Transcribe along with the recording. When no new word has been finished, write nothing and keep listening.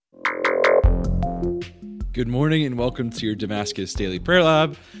Good morning and welcome to your Damascus Daily Prayer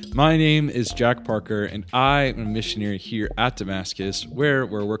Lab. My name is Jack Parker and I am a missionary here at Damascus, where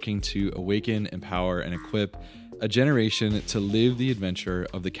we're working to awaken, empower, and equip a generation to live the adventure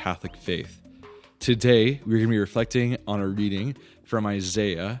of the Catholic faith. Today, we're going to be reflecting on a reading from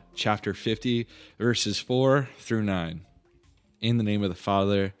Isaiah chapter 50, verses 4 through 9. In the name of the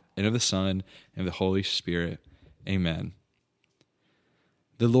Father, and of the Son, and of the Holy Spirit. Amen.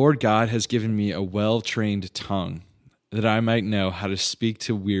 The Lord God has given me a well-trained tongue, that I might know how to speak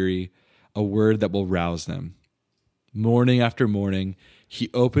to weary a word that will rouse them. Morning after morning,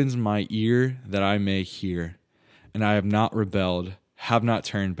 he opens my ear that I may hear, and I have not rebelled, have not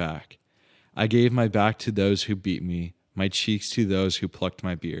turned back. I gave my back to those who beat me, my cheeks to those who plucked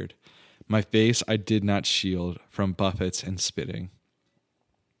my beard. My face I did not shield from buffets and spitting.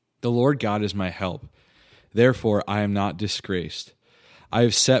 The Lord God is my help, therefore I am not disgraced. I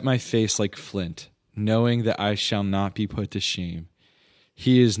have set my face like flint, knowing that I shall not be put to shame.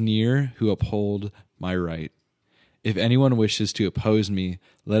 He is near who uphold my right. If anyone wishes to oppose me,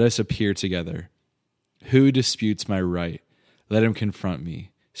 let us appear together. Who disputes my right? Let him confront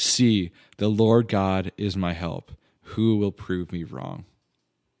me. See, the Lord God is my help. Who will prove me wrong?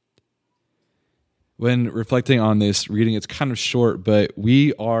 When reflecting on this reading, it's kind of short, but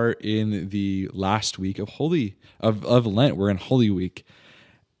we are in the last week of Lent. We're in Holy Week.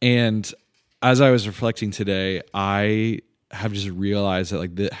 And as I was reflecting today, I have just realized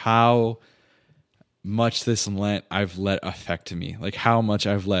that how much this Lent I've let affect me, like how much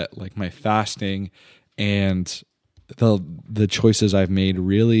I've let my fasting and the choices I've made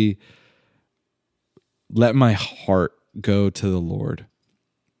really let my heart go to the Lord.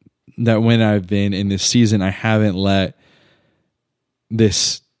 That when I've been in this season, I haven't let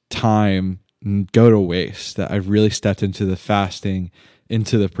this time go to waste, that I've really stepped into the fasting,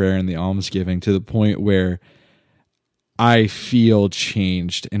 into the prayer and the almsgiving to the point where I feel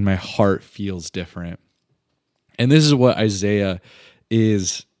changed and my heart feels different. And this is what Isaiah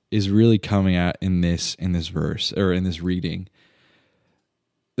is really coming at in this verse, or in this reading,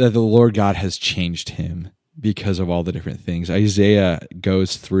 that the Lord God has changed him because of all the different things. Isaiah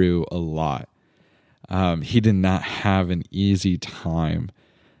goes through a lot. He did not have an easy time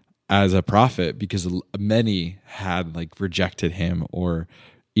as a prophet because many had rejected him or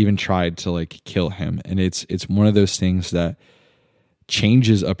even tried to kill him. And it's one of those things that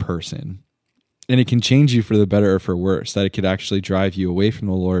changes a person. And it can change you for the better or for worse, that it could actually drive you away from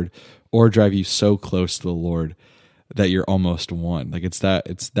the Lord or drive you so close to the Lord that you're almost one. It's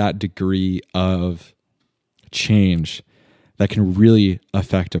that degree of change that can really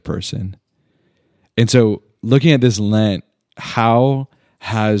affect a person. And so looking at this Lent, how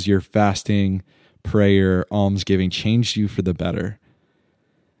has your fasting, prayer, almsgiving changed you for the better?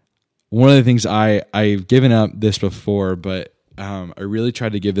 One of the things I've given up this before, but I really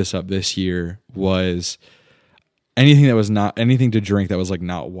tried to give this up this year, was anything to drink that was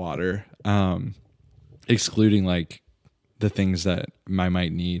not water, excluding the things that I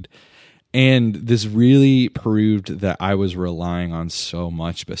might need. And this really proved that I was relying on so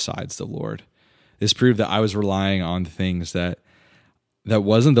much besides the Lord. This proved that I was relying on things that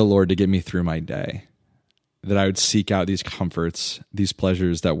wasn't the Lord to get me through my day, that I would seek out these comforts, these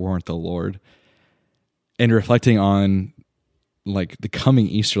pleasures that weren't the Lord. And reflecting on the coming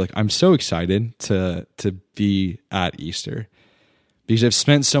Easter, I'm so excited to be at Easter because I've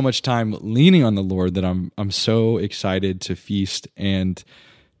spent so much time leaning on the Lord that I'm so excited to feast and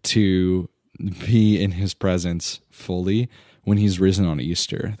to be in his presence fully when he's risen on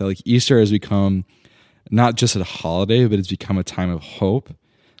Easter. That Easter has become not just a holiday, but it's become a time of hope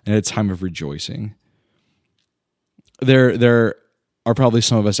and a time of rejoicing. There are probably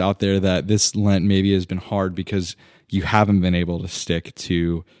some of us out there that this Lent maybe has been hard because you haven't been able to stick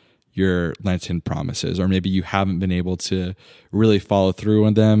to your Lenten promises, or maybe you haven't been able to really follow through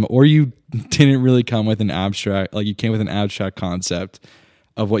on them, or you didn't really come with an abstract, you came with an abstract concept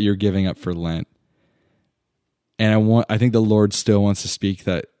of what you're giving up for Lent. And I think the Lord still wants to speak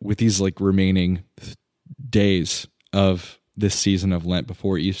that with these remaining days of this season of Lent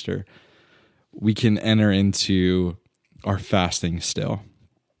before Easter, we can enter into our fasting still.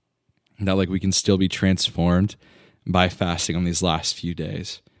 That we can still be transformed by fasting on these last few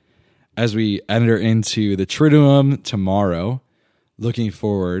days. As we enter into the Triduum tomorrow, looking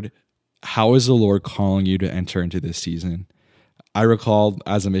forward, how is the Lord calling you to enter into this season? I recall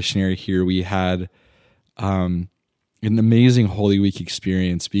as a missionary here, we had an amazing Holy Week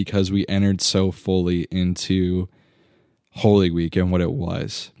experience because we entered so fully into Holy Week and what it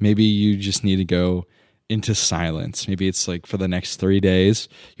was. Maybe you just need to go into silence. Maybe it's for the next 3 days,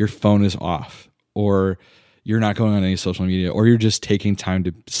 your phone is off, or you're not going on any social media, or you're just taking time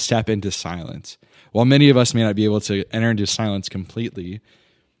to step into silence. While many of us may not be able to enter into silence completely,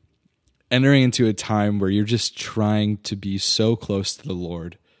 entering into a time where you're just trying to be so close to the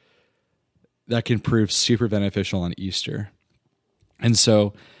Lord, that can prove super beneficial on Easter. And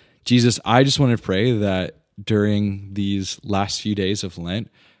so, Jesus, I just want to pray that during these last few days of Lent,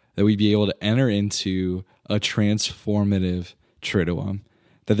 that we'd be able to enter into a transformative Triduum,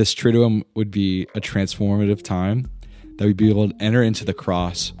 that this Triduum would be a transformative time, that we'd be able to enter into the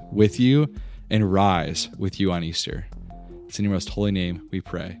cross with you and rise with you on Easter. It's in your most holy name we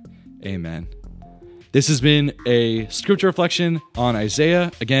pray. Amen. This has been a scripture reflection on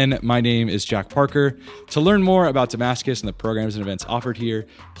Isaiah. Again, my name is Jack Parker. To learn more about Damascus and the programs and events offered here,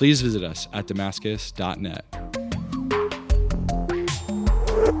 please visit us at damascus.net.